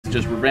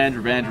just revenge,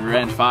 revenge,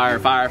 revenge, fire,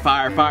 fire,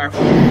 fire, fire.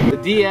 The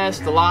DS,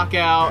 the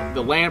lockout,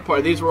 the LAN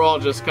party, these were all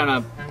just kind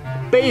of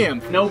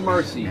bam, no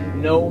mercy,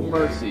 no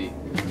mercy.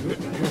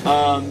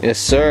 Yes,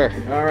 sir.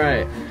 All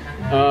right.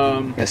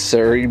 Yes,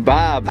 sir,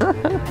 Bob.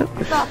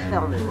 Stop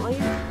filming, will you?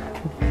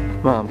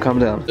 Mom, calm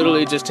down.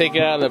 Literally just take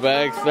it out of the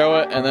bag, throw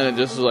it, and then it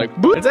just was like,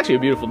 boop. It's actually a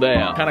beautiful day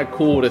out. Kind of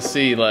cool to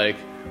see like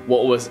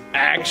what was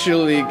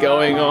actually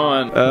going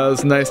on. It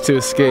was nice to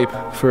escape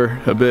for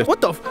a bit.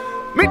 What the f?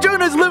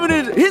 McJuggerNuggets living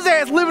in, his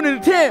ass living in a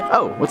tent.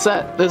 Oh, what's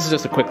that? This is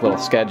just a quick little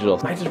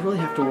schedule. I just really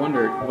have to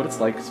wonder what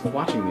it's like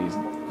watching these,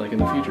 like in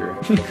the future.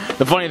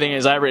 The funny thing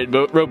is I wrote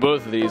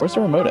both of these. Where's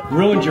the remote at?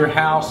 Ruined your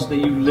house that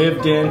you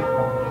lived in.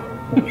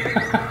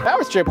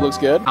 Power strip looks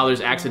good. How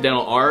there's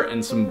accidental art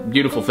and some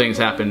beautiful things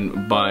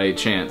happen by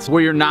chance.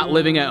 Where you're not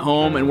living at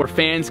home and where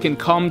fans can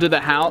come to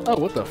the house. Oh,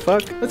 what the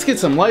fuck? Let's get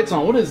some lights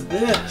on. What is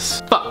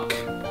this? Fuck.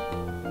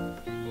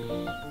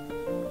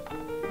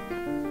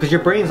 Because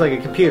your brain's like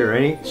a computer.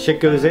 Any shit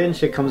goes in,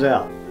 shit comes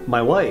out.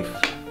 My wife.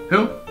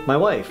 Who? My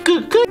wife.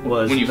 Good.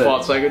 Was when you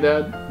fought Psycho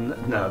Dad?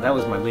 No, that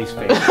was my least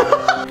favorite.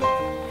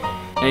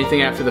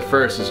 Anything after the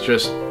first is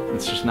just,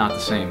 it's just not the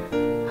same.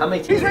 How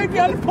many He's right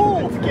behind the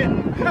pool!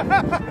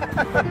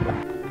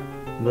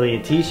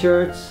 million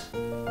t-shirts,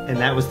 and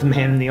that was the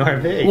man in the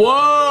RV.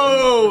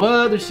 Whoa! What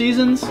other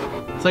seasons?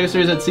 Psycho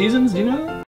series had seasons, do you know that?